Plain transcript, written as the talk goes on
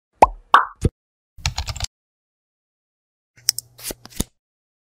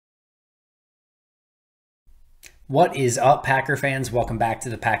What is up, Packer fans? Welcome back to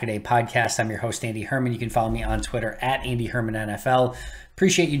the Pack a Day podcast. I'm your host, Andy Herman. You can follow me on Twitter at Andy Herman NFL.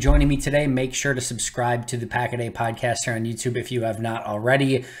 Appreciate you joining me today. Make sure to subscribe to the Pack a Day podcast here on YouTube if you have not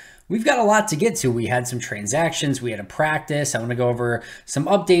already. We've got a lot to get to. We had some transactions. We had a practice. I want to go over some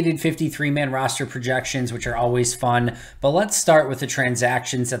updated 53-man roster projections, which are always fun. But let's start with the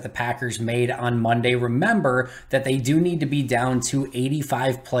transactions that the Packers made on Monday. Remember that they do need to be down to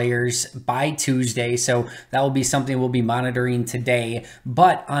 85 players by Tuesday, so that will be something we'll be monitoring today.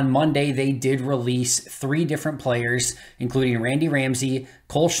 But on Monday, they did release 3 different players, including Randy Ramsey,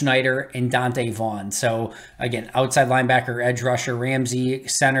 Cole Schneider, and Dante Vaughn. So again, outside linebacker, edge rusher Ramsey,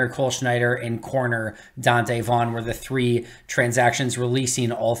 center Cole Schneider, and corner Dante Vaughn were the 3 transactions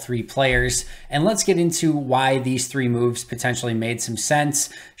releasing all 3 players. And let's get into why these 3 moves potentially made some sense.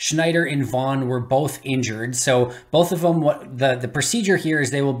 Schneider and Vaughn were both injured. So both of them, the procedure here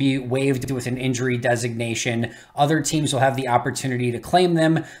is they will be waived with an injury designation. Other teams will have the opportunity to claim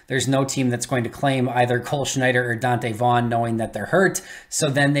them. There's no team that's going to claim either Cole Schneider or Dante Vaughn knowing that they're hurt. So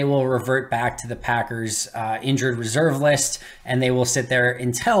then they will revert back to the Packers injured reserve list, and they will sit there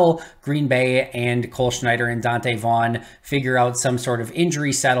until Green Bay and Cole Schneider and Dante Vaughn figure out some sort of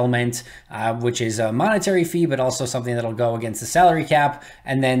injury settlement, which is a monetary fee, but also something that'll go against the salary cap.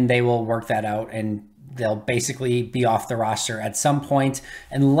 And then they will work that out, and they'll basically be off the roster at some point,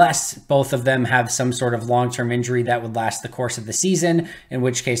 unless both of them have some sort of long-term injury that would last the course of the season, in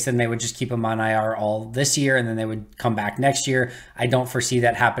which case then they would just keep them on IR all this year, and then they would come back next year. I don't foresee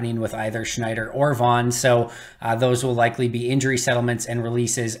that happening with either Schneider or Vaughn, so those will likely be injury settlements and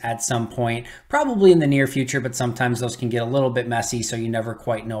releases at some point, probably in the near future, but sometimes those can get a little bit messy, so you never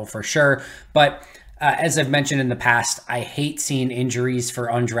quite know for sure. But as I've mentioned in the past, I hate seeing injuries for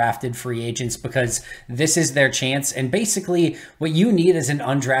undrafted free agents because this is their chance. And basically what you need as an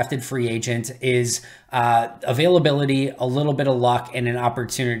undrafted free agent is availability, a little bit of luck, and an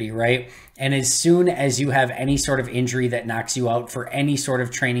opportunity, right? And as soon as you have any sort of injury that knocks you out for any sort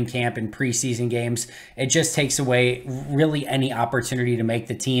of training camp and preseason games, it just takes away really any opportunity to make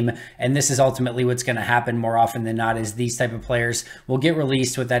the team. And this is ultimately what's going to happen more often than not, is these type of players will get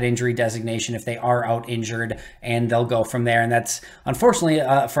released with that injury designation if they are out injured, and they'll go from there. And that's unfortunately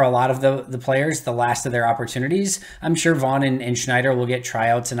for a lot of the players, the last of their opportunities. I'm sure Vaughn and Schneider will get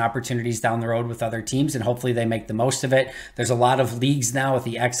tryouts and opportunities down the road with other teams, and hopefully they make the most of it. There's a lot of leagues now with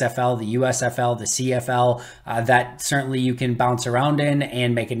the XFL, the USFL, the CFL, that certainly you can bounce around in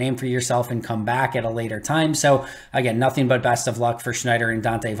and make a name for yourself and come back at a later time. So again, nothing but best of luck for Schneider and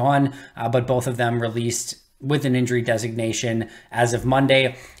Dante Vaughn, but both of them released with an injury designation as of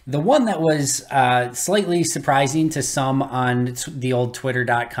Monday. The one that was slightly surprising to some on the old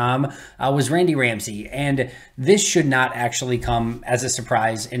twitter.com was Randy Ramsey. And this should not actually come as a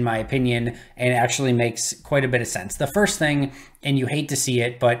surprise, in my opinion, and actually makes quite a bit of sense. The first thing, and you hate to see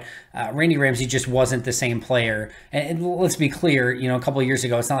it, but Randy Ramsey just wasn't the same player. And let's be clear, a couple of years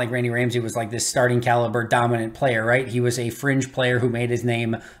ago, it's not like Randy Ramsey was like this starting caliber dominant player, right? He was a fringe player who made his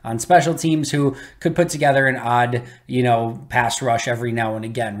name on special teams, who could put together an odd, pass rush every now and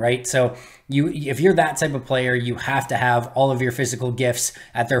again, right? So if you're that type of player, you have to have all of your physical gifts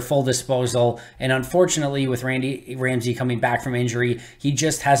at their full disposal. And unfortunately, with Randy Ramsey coming back from injury, he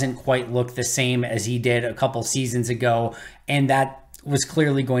just hasn't quite looked the same as he did a couple seasons ago. And that was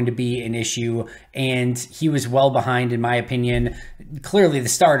clearly going to be an issue, and he was well behind, in my opinion, clearly the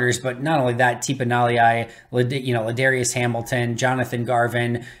starters, but not only that, Tipa Nalai, Ladarius Hamilton, Jonathan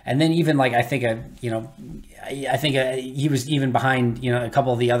Garvin, and then even I think he was even behind, a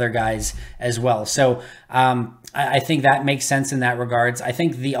couple of the other guys as well. So I think that makes sense in that regards. I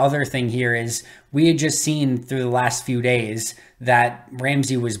think the other thing here is we had just seen through the last few days that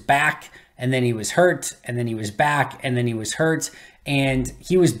Ramsey was back, and then he was hurt, and then he was back, and then he was hurt, and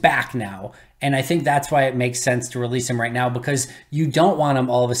he was back now. And I think that's why it makes sense to release him right now, because you don't want him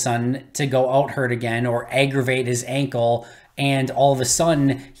all of a sudden to go out hurt again or aggravate his ankle, and all of a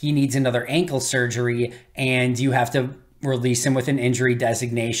sudden he needs another ankle surgery, and you have to release him with an injury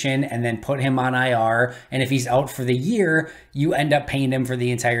designation and then put him on IR. And if he's out for the year, you end up paying him for the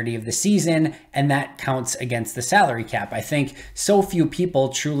entirety of the season, and that counts against the salary cap. I think so few people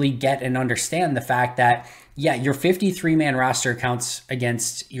truly get and understand the fact that, yeah, your 53-man roster counts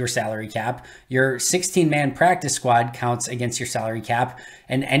against your salary cap. Your 16-man practice squad counts against your salary cap.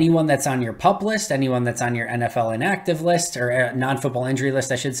 And anyone that's on your PUP list, anyone that's on your NFL inactive list, or non-football injury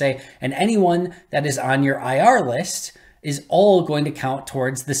list, I should say, and anyone that is on your IR list is all going to count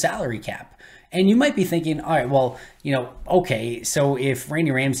towards the salary cap. And you might be thinking, all right, well, okay, so if Randy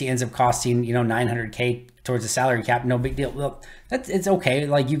Ramsey ends up costing, $900K towards the salary cap, no big deal. Well, it's okay.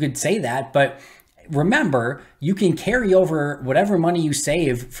 You could say that, but remember, you can carry over whatever money you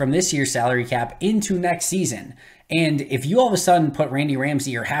save from this year's salary cap into next season. And if you all of a sudden put Randy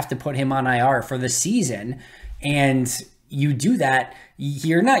Ramsey or have to put him on IR for the season, and you do that,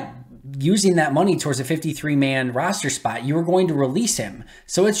 you're not using that money towards a 53-man roster spot. You are going to release him.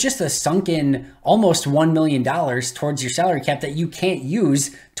 So it's just a sunken almost $1 million towards your salary cap that you can't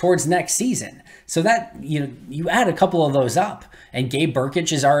use towards next season. So that, you add a couple of those up, and Gabe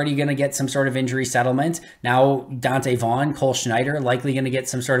Brkic is already going to get some sort of injury settlement. Now Dante Vaughn, Cole Schneider, likely going to get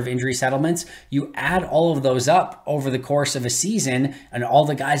some sort of injury settlements. You add all of those up over the course of a season and all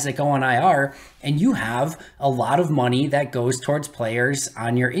the guys that go on IR, and you have a lot of money that goes towards players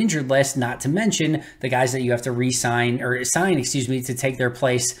on your injured list, not to mention the guys that you have to re-sign or sign, to take their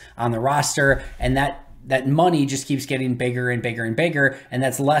place on the roster. And that money just keeps getting bigger and bigger and bigger, and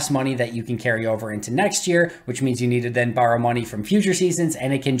that's less money that you can carry over into next year, which means you need to then borrow money from future seasons,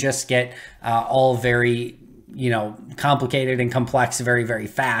 and it can just get all very, complicated and complex very, very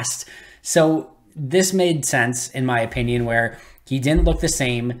fast. So this made sense, in my opinion, where he didn't look the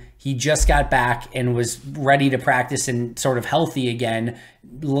same. He just got back and was ready to practice and sort of healthy again.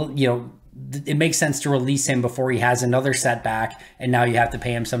 It makes sense to release him before he has another setback, and now you have to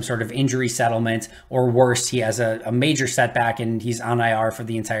pay him some sort of injury settlement, or worse, he has a major setback and he's on IR for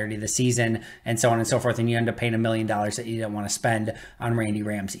the entirety of the season, and so on and so forth, and you end up paying $1 million that you didn't want to spend on Randy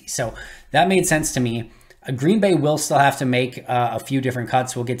Ramsey. So that made sense to me. Green Bay will still have to make a few different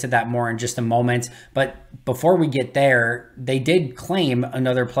cuts. We'll get to that more in just a moment. But before we get there, they did claim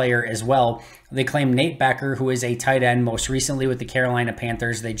another player as well. They claimed Nate Becker, who is a tight end, most recently with the Carolina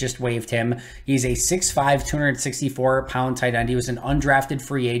Panthers. They just waived him. He's a 6'5", 264-pound tight end. He was an undrafted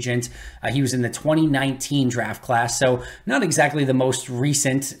free agent. He was in the 2019 draft class, so not exactly the most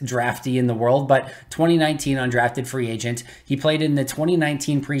recent draftee in the world, but 2019 undrafted free agent. He played in the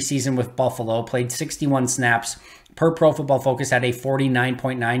 2019 preseason with Buffalo, played 61 snaps. Per Pro Football Focus had a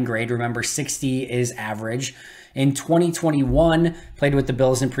 49.9 grade. Remember, 60 is average. In 2021, played with the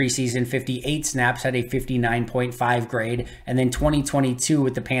Bills in preseason, 58 snaps, had a 59.5 grade. And then 2022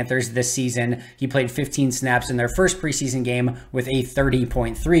 with the Panthers this season, he played 15 snaps in their first preseason game with a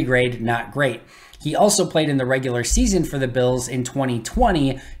 30.3 grade, not great. He also played in the regular season for the Bills in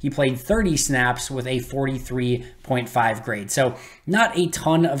 2020. He played 30 snaps with a 43.5 grade. So not a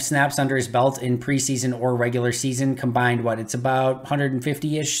ton of snaps under his belt in preseason or regular season combined. It's about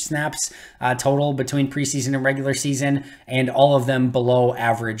 150-ish snaps total between preseason and regular season, and all of them below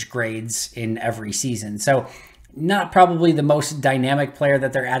average grades in every season. So not probably the most dynamic player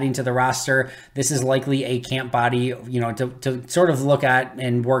that they're adding to the roster. This is likely a camp body, to sort of look at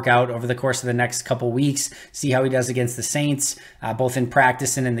and work out over the course of the next couple weeks, see how he does against the Saints, both in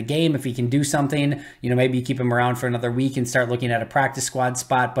practice and in the game. If he can do something, maybe you keep him around for another week and start looking at a practice squad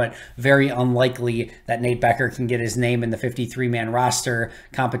spot, but very unlikely that Nate Becker can get his name in the 53-man roster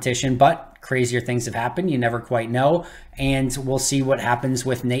competition. But crazier things have happened. You never quite know. And we'll see what happens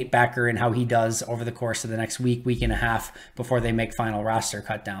with Nate Becker and how he does over the course of the next week and a half before they make final roster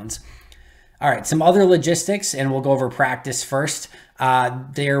cutdowns. All right, some other logistics, and we'll go over practice first.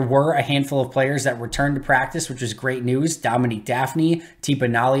 There were a handful of players that returned to practice, which is great news. Dominique Dafney, Tipa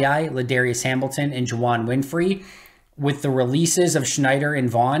Naliai, Ladarius Hamilton, and Juwann Winfree. With the releases of Schneider and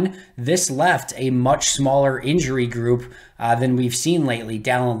Vaughn, this left a much smaller injury group than we've seen lately.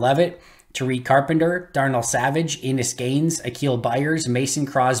 Dallin Leavitt, Tariq Carpenter, Darnell Savage, Enos Gaines, Akil Byers, Mason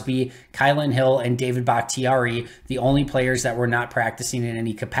Crosby, Kylan Hill, and David Bakhtiari, the only players that were not practicing in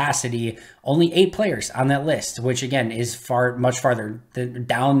any capacity. Only 8 players on that list, which again is much farther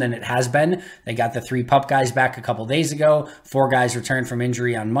down than it has been. They got the 3 pup guys back a couple days ago. 4 guys returned from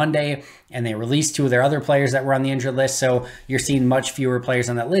injury on Monday, and they released 2 of their other players that were on the injured list. So you're seeing much fewer players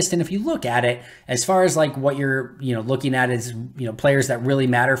on that list. And if you look at it, as far as like what you're looking at is players that really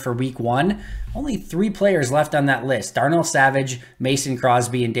matter for week 1, only 3 players left on that list: Darnell Savage, Mason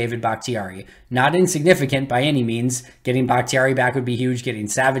Crosby, and David Bakhtiari. Not insignificant by any means. Getting Bakhtiari back would be huge. Getting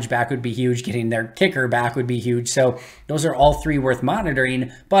Savage back would be huge. Getting their kicker back would be huge. So those are all 3 worth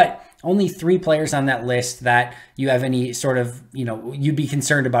monitoring, but only 3 players on that list that you have any sort of, you'd be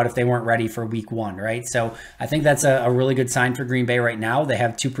concerned about if they weren't ready for week 1, right? So I think that's a really good sign for Green Bay right now. They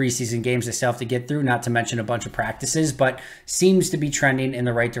have 2 preseason games they still have to get through, not to mention a bunch of practices, but seems to be trending in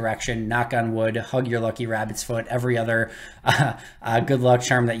the right direction. Knock on wood, hug your lucky rabbit's foot, every other good luck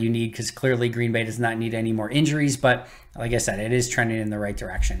charm that you need, because clearly Green Bay does not need any more injuries. But like I said, it is trending in the right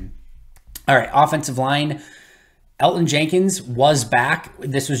direction. All right, offensive line. Elgton Jenkins was back.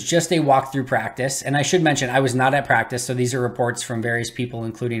 This was just a walkthrough practice. And I should mention, I was not at practice. So these are reports from various people,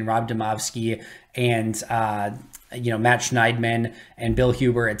 including Rob Demovsky and, Matt Schneidman and Bill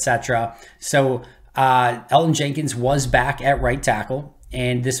Huber, etc. So Elgton Jenkins was back at right tackle.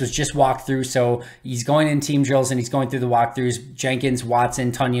 And this was just walkthrough. So he's going in team drills and he's going through the walkthroughs. Jenkins,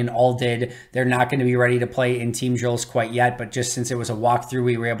 Watson, Tonyan all did. They're not going to be ready to play in team drills quite yet. But just since it was a walkthrough,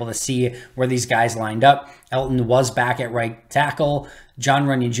 we were able to see where these guys lined up. Elgton was back at right tackle. Jon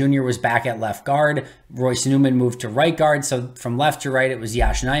Runyan Jr. was back at left guard. Royce Newman moved to right guard. So from left to right, it was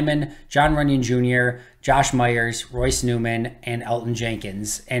Yosh Nijman, Jon Runyan Jr., Josh Myers, Royce Newman, and Elgton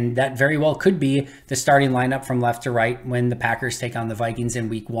Jenkins. And that very well could be the starting lineup from left to right when the Packers take on the Vikings in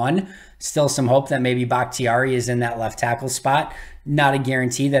week 1. Still some hope that maybe Bakhtiari is in that left tackle spot. Not a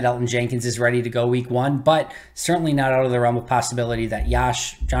guarantee that Elgton Jenkins is ready to go week 1, but certainly not out of the realm of possibility that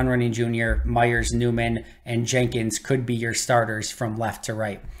Yosh, Jon Runyan Jr., Myers, Newman, and Jenkins could be your starters from left to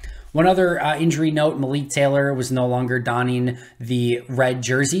right. One other injury note, Malik Taylor was no longer donning the red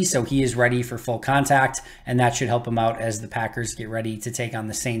jersey, so he is ready for full contact, and that should help him out as the Packers get ready to take on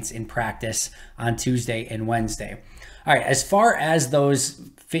the Saints in practice on Tuesday and Wednesday. All right, as far as those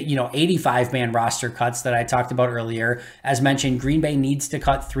 85-man roster cuts that I talked about earlier, as mentioned, Green Bay needs to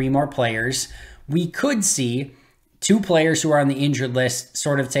cut 3 more players. We could see 2 players who are on the injured list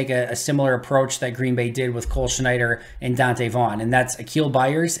sort of take a similar approach that Green Bay did with Cole Schneider and Dante Vaughn, and that's Akil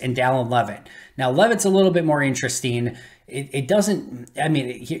Byers and Dallin Leavitt. Now, Leavitt's a little bit more interesting. It doesn't, I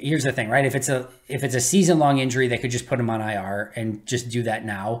mean, here's the thing, right? If it's a season-long injury, they could just put him on IR and just do that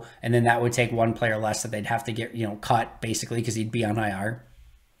now, and then that would take 1 player less that they'd have to get, cut, basically, because he'd be on IR.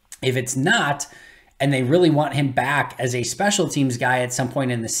 If it's not, and they really want him back as a special teams guy at some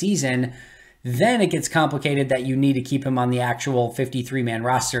point in the season, then it gets complicated that you need to keep him on the actual 53-man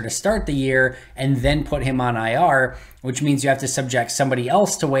roster to start the year and then put him on IR, which means you have to subject somebody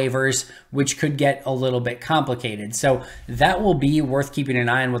else to waivers, which could get a little bit complicated. So that will be worth keeping an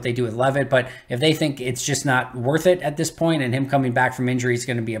eye on what they do with Leavitt. But if they think it's just not worth it at this point and him coming back from injury is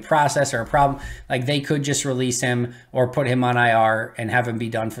going to be a process or a problem, like they could just release him or put him on IR and have him be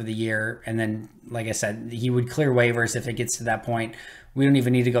done for the year. And then, like I said, he would clear waivers if it gets to that point. We don't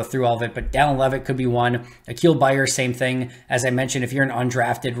even need to go through all of it, but Dallin Leavitt could be one. Akil Byers, same thing. As I mentioned, if you're an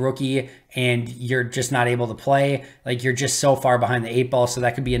undrafted rookie and you're just not able to play, like you're just so far behind the 8 ball, so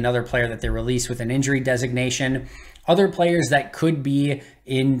that could be another player that they release with an injury designation. Other players that could be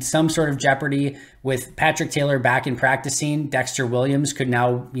in some sort of jeopardy with Patrick Taylor back in practicing, Dexter Williams could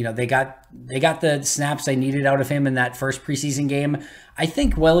now, they got the snaps they needed out of him in that first preseason game. I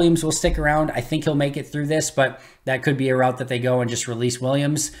think Williams will stick around. I think he'll make it through this, but that could be a route that they go and just release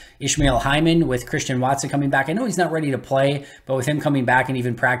Williams. Ishmael Hyman with Christian Watson coming back. I know he's not ready to play, but with him coming back and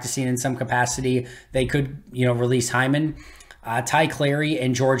even practicing in some capacity, they could, release Hyman. Ty Clary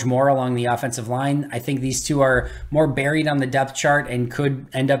and George Moore along the offensive line. I think these 2 are more buried on the depth chart and could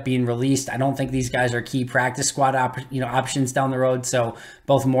end up being released. I don't think these guys are key practice squad options down the road. So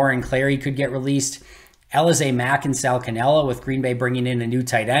both Moore and Clary could get released. Alize Mack and Sal Cannella, with Green Bay bringing in a new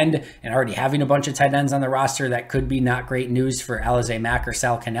tight end and already having a bunch of tight ends on the roster. That could be not great news for Alize Mack or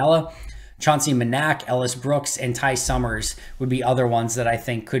Sal Cannella. Chauncey Manac, Ellis Brooks, and Ty Summers would be other ones that I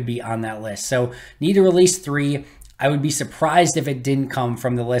think could be on that list. So need to release 3. I would be surprised if it didn't come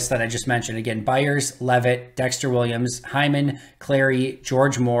from the list that I just mentioned. Again, Byers, Leavitt, Dexter Williams, Hyman, Clary,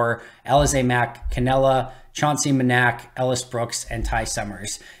 George Moore, Alize Mack, Cannella, Chauncey Manac, Ellis Brooks, and Ty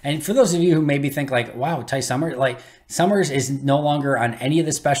Summers. And for those of you who maybe think like, wow, Ty Summers, Summers is no longer on any of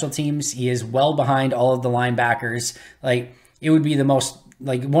the special teams. He is well behind all of the linebackers. It would be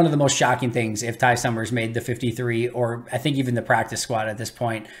one of the most shocking things if Ty Summers made the 53 or I think even the practice squad at this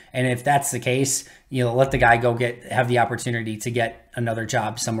point. And if that's the case, let the guy go have the opportunity to get another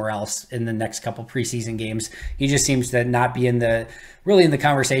job somewhere else in the next couple preseason games. He just seems to not be really in the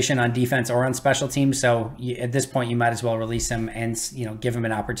conversation on defense or on special teams. So at this point, you might as well release him and, give him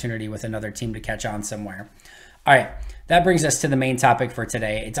an opportunity with another team to catch on somewhere. All right. That brings us to the main topic for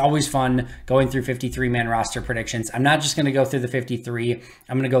today. It's always fun going through 53-man roster predictions. I'm not just going to go through the 53.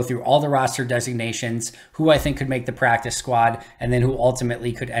 I'm going to go through all the roster designations, who I think could make the practice squad, and then who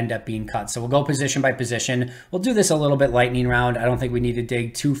ultimately could end up being cut. So we'll go position by position. We'll do this a little bit lightning round. I don't think we need to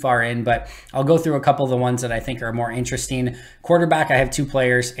dig too far in, but I'll go through a couple of the ones that I think are more interesting. Quarterback, I have 2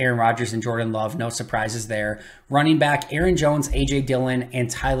 players, Aaron Rodgers and Jordan Love. No surprises there. Running back, Aaron Jones, A.J. Dillon, and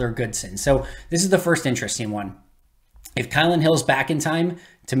Tyler Goodson. So this is the first interesting one. If Kylan Hill's back in time,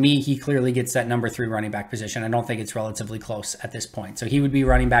 to me, he clearly gets that number 3 running back position. I don't think it's relatively close at this point. So he would be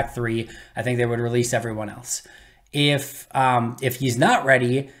running back 3. I think they would release everyone else. If he's not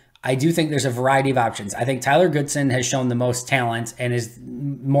ready, I do think there's a variety of options. I think Tyler Goodson has shown the most talent and is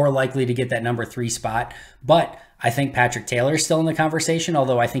more likely to get that number 3 spot. But I think Patrick Taylor is still in the conversation,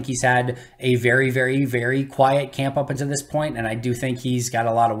 although I think he's had a very, very, very quiet camp up until this point, and I do think he's got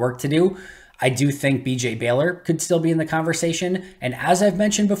a lot of work to do. I do think BJ Baylor could still be in the conversation. And as I've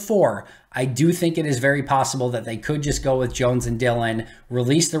mentioned before, I do think it is very possible that they could just go with Jones and Dillon,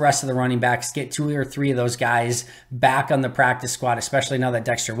 release the rest of the running backs, get 2 or 3 of those guys back on the practice squad, especially now that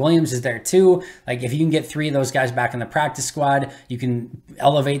Dexter Williams is there too. Like if you can get 3 of those guys back on the practice squad, you can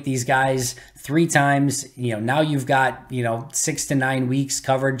elevate these guys 3 times. You know, now you've got, 6 to 9 weeks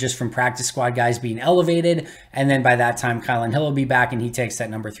covered just from practice squad guys being elevated. And then by that time, Kylan Hill will be back and he takes that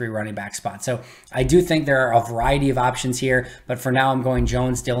number 3 running back spot. So I do think there are a variety of options here, but for now I'm going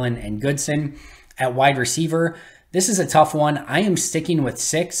Jones, Dillon, and Goodson. At wide receiver, this is a tough one. I am sticking with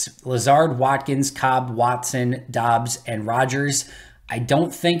 6, Lazard, Watkins, Cobb, Watson, Dobbs, and Rodgers. I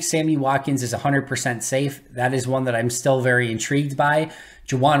don't think Sammy Watkins is 100% safe. That is one that I'm still very intrigued by.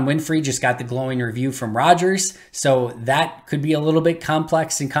 Juwann Winfree just got the glowing review from Rodgers, so that could be a little bit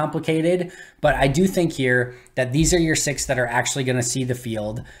complex and complicated, but I do think here that these are your 6 that are actually going to see the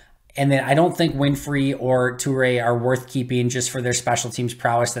field. And then I don't think Winfree or Toure are worth keeping just for their special teams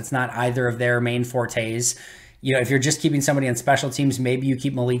prowess. That's not either of their main fortes. If you're just keeping somebody on special teams, maybe you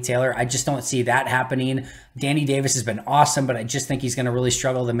keep Malik Taylor. I just don't see that happening. Danny Davis has been awesome, but I just think he's going to really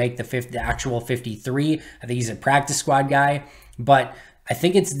struggle to make the actual 53. I think he's a practice squad guy, but I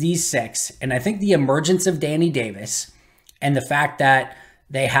think it's these 6. And I think the emergence of Danny Davis and the fact that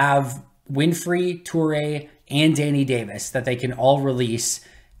they have Winfree, Toure, and Danny Davis that they can all release,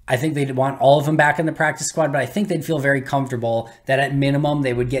 I think they'd want all of them back in the practice squad, but I think they'd feel very comfortable that at minimum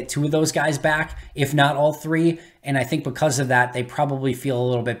they would get 2 of those guys back, if not all 3. And I think because of that, they probably feel a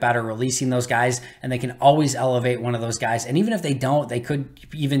little bit better releasing those guys, and they can always elevate one of those guys. And even if they don't, they could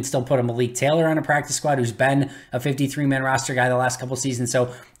even still put a Malik Taylor on a practice squad who's been a 53-man roster guy the last couple seasons.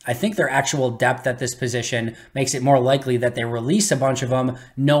 So I think their actual depth at this position makes it more likely that they release a bunch of them,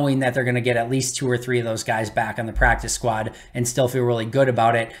 knowing that they're going to get at least 2 or 3 of those guys back on the practice squad and still feel really good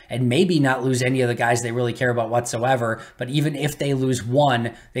about it, and maybe not lose any of the guys they really care about whatsoever. But even if they lose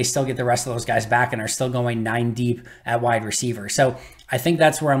 1, they still get the rest of those guys back and are still going 9 deep at wide receiver. So I think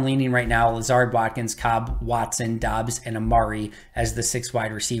that's where I'm leaning right now. Lazard, Watkins, Cobb, Watson, Dobbs, and Amari as the 6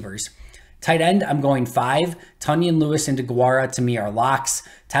 wide receivers. Tight end, I'm going 5. Tonyan, Lewis, and DeGuara to me are locks.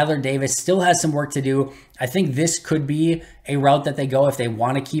 Tyler Davis still has some work to do. I think this could be a route that they go if they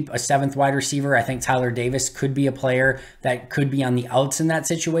want to keep a 7th wide receiver. I think Tyler Davis could be a player that could be on the outs in that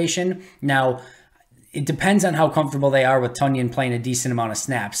situation. Now, it depends on how comfortable they are with Tonyan playing a decent amount of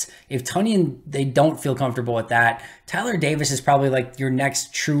snaps. If Tonyan, they don't feel comfortable with that, Tyler Davis is probably like your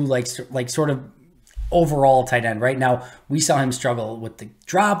next true, like sort of overall tight end. Right now, we saw him struggle with the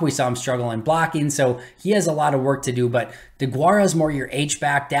drop. We saw him struggle in blocking. So he has a lot of work to do, but DeGuara is more your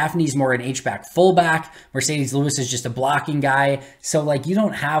H-back. Daphne's more an H-back fullback. Mercedes Lewis is just a blocking guy. So like you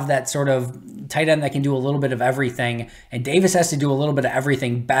don't have that sort of tight end that can do a little bit of everything. And Davis has to do a little bit of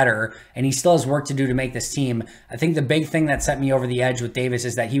everything better. And he still has work to do to make this team. I think the big thing that set me over the edge with Davis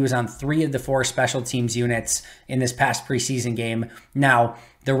is that he was on 3 of the 4 special teams units in this past preseason game. Now,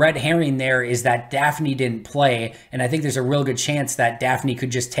 the red herring there is that Daphne didn't play, and I think there's a real good chance that Daphne could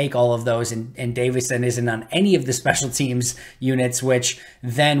just take all of those and Davis then isn't on any of the special teams units, which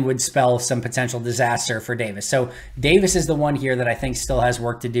then would spell some potential disaster for Davis. So Davis is the one here that I think still has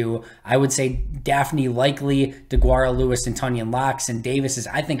work to do. I would say Daphne likely, DeGuara, Lewis, and Tonyan locks, and Davis is,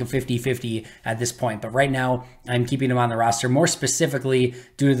 I think, a 50-50 at this point. But right now, I'm keeping him on the roster, more specifically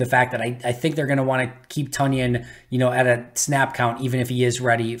due to the fact that I think they're going to want to keep Tonyan, at a snap count, even if he is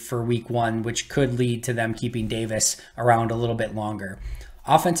ready for week 1, which could lead to them keeping Davis around a little bit longer.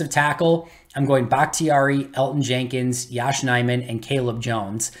 Offensive tackle, I'm going Bakhtiari, Elton Jenkins, Yosh Nijman, and Caleb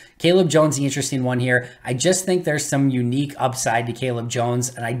Jones. Caleb Jones, the interesting one here. I just think there's some unique upside to Caleb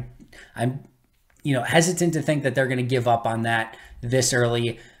Jones, and I'm hesitant to think that they're going to give up on that this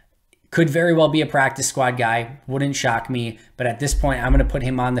early. Could very well be a practice squad guy. Wouldn't shock me, but at this point, I'm going to put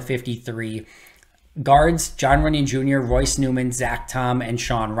him on the 53. Guards, John Runyon Jr., Royce Newman, Zach Tom, and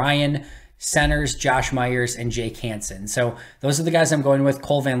Sean Ryan. Centers, Josh Myers and Jake Hansen. So those are the guys I'm going with.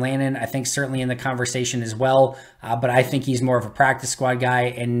 Cole Van Lanen, I think certainly in the conversation as well, but I think he's more of a practice squad guy.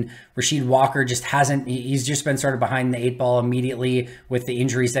 And Rasheed Walker he's just been sort of behind the 8 ball immediately with the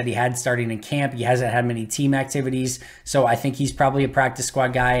injuries that he had starting in camp. He hasn't had many team activities, so I think he's probably a practice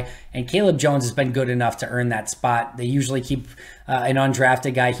squad guy. And Caleb Jones has been good enough to earn that spot. They usually keep an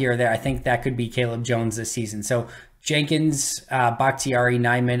undrafted guy here or there. I think that could be Caleb Jones this season. So Jenkins, Bakhtiari,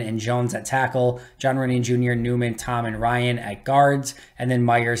 Nijman, and Jones at tackle, John Runyon Jr., Newman, Tom, and Ryan at guards, and then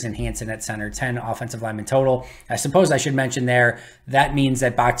Myers and Hansen at center. 10 offensive linemen total. I suppose I should mention there, that means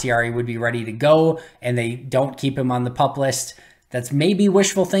that Bakhtiari would be ready to go, and they don't keep him on the PUP list. That's maybe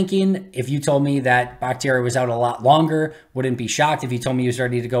wishful thinking. If you told me that Bakhtiari was out a lot longer, wouldn't be shocked. If you told me he was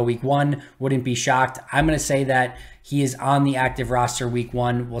ready to go week 1, wouldn't be shocked. I'm going to say that he is on the active roster week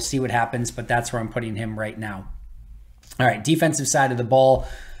 1. We'll see what happens, but that's where I'm putting him right now. All right, defensive side of the ball.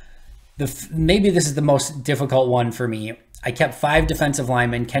 Maybe this is the most difficult one for me. I kept 5 defensive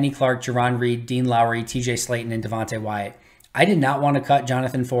linemen: Kenny Clark, Jarran Reed, Dean Lowry, TJ Slaton, and Devonte Wyatt. I did not want to cut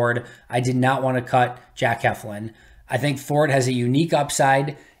Jonathan Ford. I did not want to cut Jack Heflin. I think Ford has a unique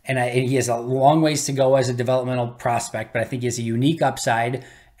upside, and he has a long ways to go as a developmental prospect, but I think he has a unique upside,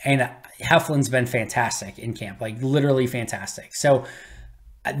 and Heflin's been fantastic in camp, like literally fantastic. So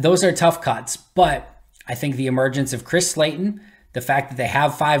those are tough cuts, but I think the emergence of Chris Slaton, the fact that they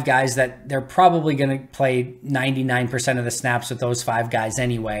have 5 guys that they're probably going to play 99% of the snaps with those 5 guys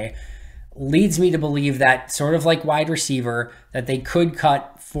anyway, leads me to believe that, sort of like wide receiver, that they could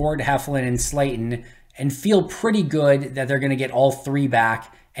cut Ford, Heflin, and Slaton and feel pretty good that they're going to get all 3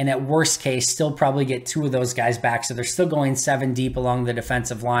 back, and at worst case still probably get 2 of those guys back. So they're still going 7 deep along the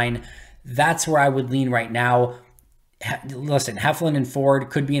defensive line. That's where I would lean right now. Listen, Heflin and Ford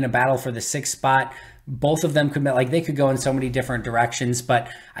could be in a battle for the 6th spot. Both of them could be, they could go in so many different directions, but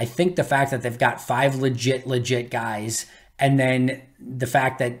I think the fact that they've got 5 legit guys, and then the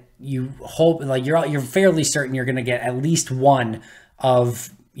fact that you hope, you're fairly certain you're going to get at least one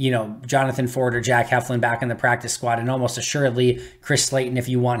of, Jonathan Ford or Jack Heflin back in the practice squad, and almost assuredly Chris Slaton if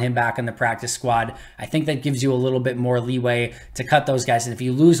you want him back in the practice squad. I think that gives you a little bit more leeway to cut those guys. And if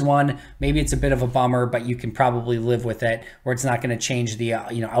you lose one, maybe it's a bit of a bummer, but you can probably live with it, where it's not going to change the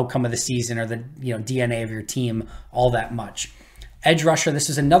outcome of the season or the DNA of your team all that much. Edge rusher, this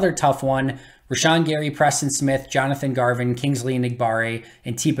is another tough one. Rashawn Gary, Preston Smith, Jonathan Garvin, Kingsley Enagbare,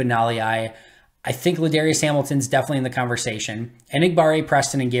 and Tipa Galeai. I think Ladarius Hamilton's definitely in the conversation. Enagbare,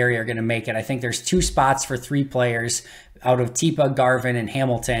 Preston, and Gary are going to make it. I think there's 2 spots for 3 players out of Tipa, Garvin, and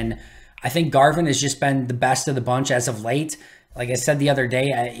Hamilton. I think Garvin has just been the best of the bunch as of late. Like I said the other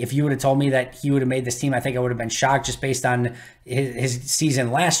day, if you would have told me that he would have made this team, I think I would have been shocked, just based on his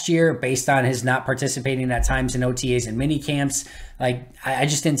season last year, based on his not participating at times in OTAs and mini camps. I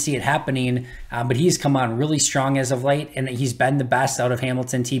just didn't see it happening, but he's come on really strong as of late, and he's been the best out of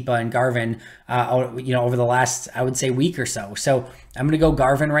Hamilton, Tipa, and Garvin, over the last, I would say, week or so. So I'm going to go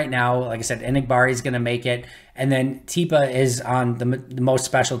Garvin right now. Like I said, Enagbare is going to make it, and then Tipa is on the most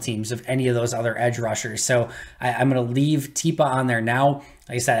special teams of any of those other edge rushers. So I'm going to leave Tipa on there now.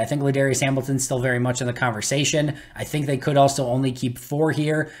 Like I said, I think Ladarius Hamilton's still very much in the conversation. I think they could also only keep 4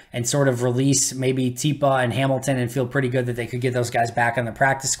 here and sort of release maybe Tipa and Hamilton and feel pretty good that they could get those guys back on the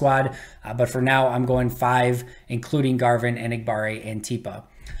practice squad. But for now, I'm going 5, including Garvin, Enagbare, and Tipa.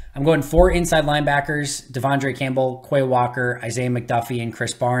 I'm going 4 inside linebackers: Devondre Campbell, Quay Walker, Isaiah McDuffie, and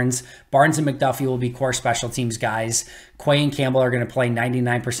Chris Barnes. Barnes and McDuffie will be core special teams guys. Quay and Campbell are going to play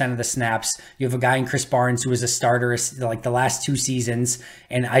 99% of the snaps. You have a guy in Chris Barnes who was a starter like the last 2 seasons,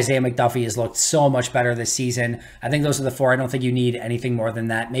 and Isaiah McDuffie has looked so much better this season. I think those are the 4. I don't think you need anything more than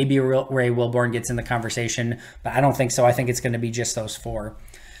that. Maybe Ray Wilborn gets in the conversation, but I don't think so. I think it's going to be just those 4.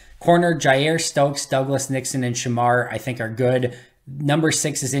 Corner, Jair Stokes, Douglas Nixon, and Shamar, I think, are good. Number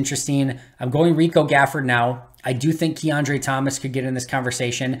 6 is interesting. I'm going Rico Gafford now. I do think Keandre Thomas could get in this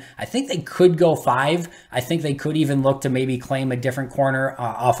conversation. I think they could go 5. I think they could even look to maybe claim a different corner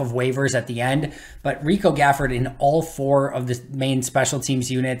off of waivers at the end. But Rico Gafford in all 4 of the main special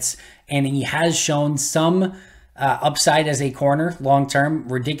teams units, and he has shown some upside as a corner long-term.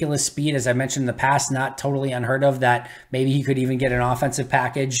 Ridiculous speed, as I mentioned in the past, not totally unheard of, that maybe he could even get an offensive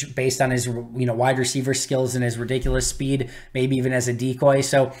package based on his wide receiver skills and his ridiculous speed, maybe even as a decoy.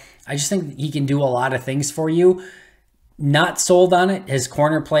 So I just think he can do a lot of things for you. Not sold on it. His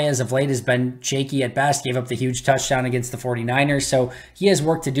corner play as of late has been shaky at best. Gave up the huge touchdown against the 49ers. So he has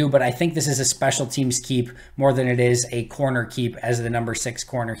work to do, but I think this is a special teams keep more than it is a corner keep as the number 6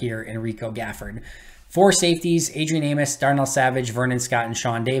 corner here in Rico Gafford. 4 safeties: Adrian Amos, Darnell Savage, Vernon Scott, and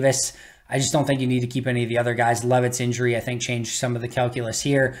Sean Davis. I just don't think you need to keep any of the other guys. Levitt's injury, I think, changed some of the calculus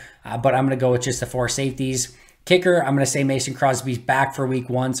here, but I'm going to go with just the 4 safeties. Kicker, I'm going to say Mason Crosby's back for week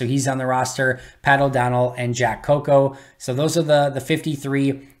 1, so he's on the roster. Pat O'Donnell and Jack Coco. So those are the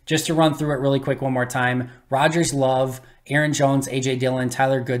 53. Just to run through it really quick one more time: Rodgers, Love, Aaron Jones, A.J. Dillon,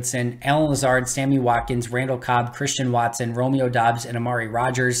 Tyler Goodson, Alan Lazard, Sammy Watkins, Randall Cobb, Christian Watson, Romeo Doubs, and Amari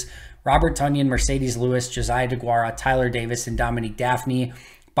Rodgers. Robert Tonyan, Mercedes Lewis, Josiah DeGuara, Tyler Davis, and Dominique Daphne.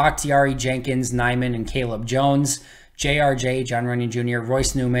 Bakhtiari, Jenkins, Nyman, and Caleb Jones. JRJ, John Runyon Jr.,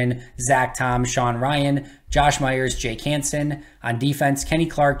 Royce Newman, Zach Tom, Sean Ryan, Josh Myers, Jake Hansen. On defense, Kenny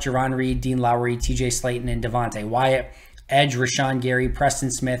Clark, Jarran Reed, Dean Lowry, TJ Slaton, and Devonte Wyatt. Edge, Rashawn Gary, Preston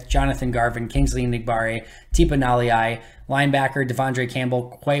Smith, Jonathan Garvin, Kingsley Enagbare, Tipa Galeai. Linebacker, Devondre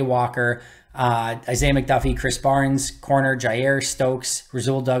Campbell, Quay Walker, Isaiah McDuffie, Chris Barnes. Corner, Jair Stokes,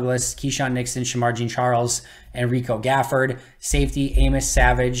 Rasul Douglas, Keyshawn Nixon, Shamar Jean-Charles, and Rico Gafford. Safety, Amos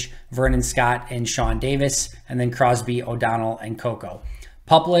Savage, Vernon Scott, and Sean Davis. And then Crosby, O'Donnell, and Coco.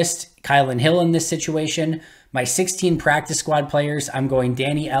 PUP list, Kylan Hill in this situation. My 16 practice squad players, I'm going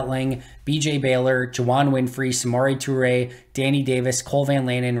Danny Etling, BJ Baylor, Juwan Winfrey, Samori Toure, Danny Davis, Cole Van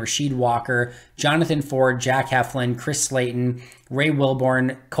Lanen, Rasheed Walker, Jonathan Ford, Jack Heflin, Chris Slayton, Ray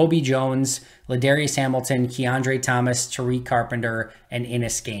Wilborn, Kobe Jones, Ladarius Hamilton, Keandre Thomas, Tariq Carpenter, and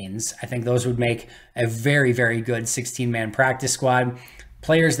Innis Gaines. I think those would make a very, very good 16-man practice squad.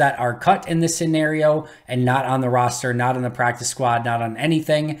 Players that are cut in this scenario and not on the roster, not on the practice squad, not on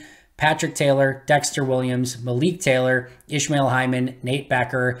anything: Patrick Taylor, Dexter Williams, Malik Taylor, Ishmael Hyman, Nate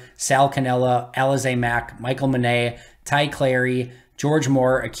Becker, Sal Cannella, Alize Mack, Michael Monet, Ty Clary, George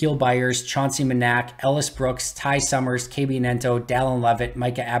Moore, Akil Byers, Chauncey Manak, Ellis Brooks, Ty Summers, KB Nento, Dallin Levitt,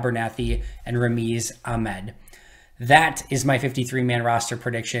 Micah Abernathy, and Ramiz Ahmed. That is my 53-man roster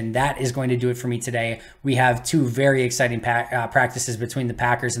prediction. That is going to do it for me today. We have two very exciting practices between the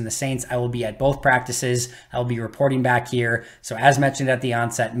Packers and the Saints. I will be at both practices. I will be reporting back here. So as mentioned at the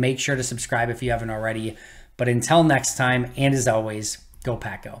onset, make sure to subscribe if you haven't already. But until next time, and as always, go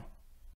Pack Go.